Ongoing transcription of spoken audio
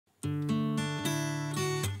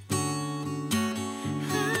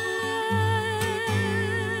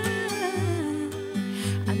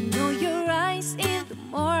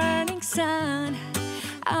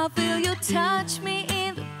touch me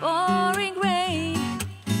in the pouring rain,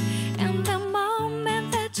 and the moment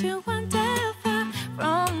that you wander far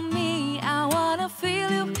from me, I wanna feel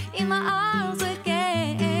you in my arms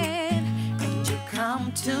again. And you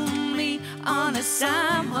come to me on a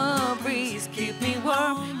summer breeze, keep me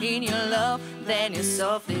warm in your love, then you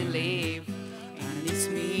softly leave. And it's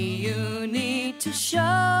me you need to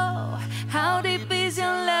show how deep is your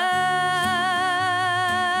love.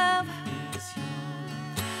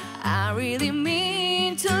 I really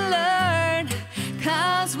mean to learn,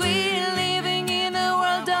 'cause we're living in a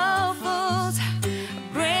world of fools,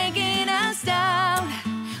 breaking us down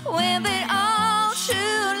when they all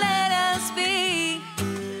should let us be.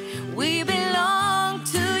 We belong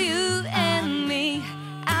to you and me,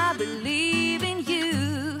 I believe in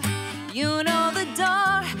you. You know the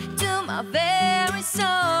door to my very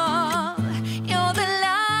soul. You're the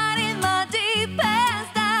light in my deepest,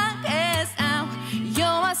 darkest hour.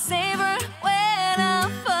 You're my savior when I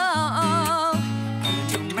fall. And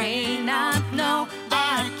you may not know that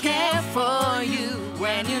I care for you,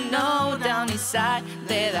 when you know down inside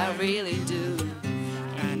that I really do.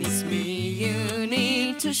 And it's me you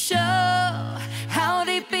need to show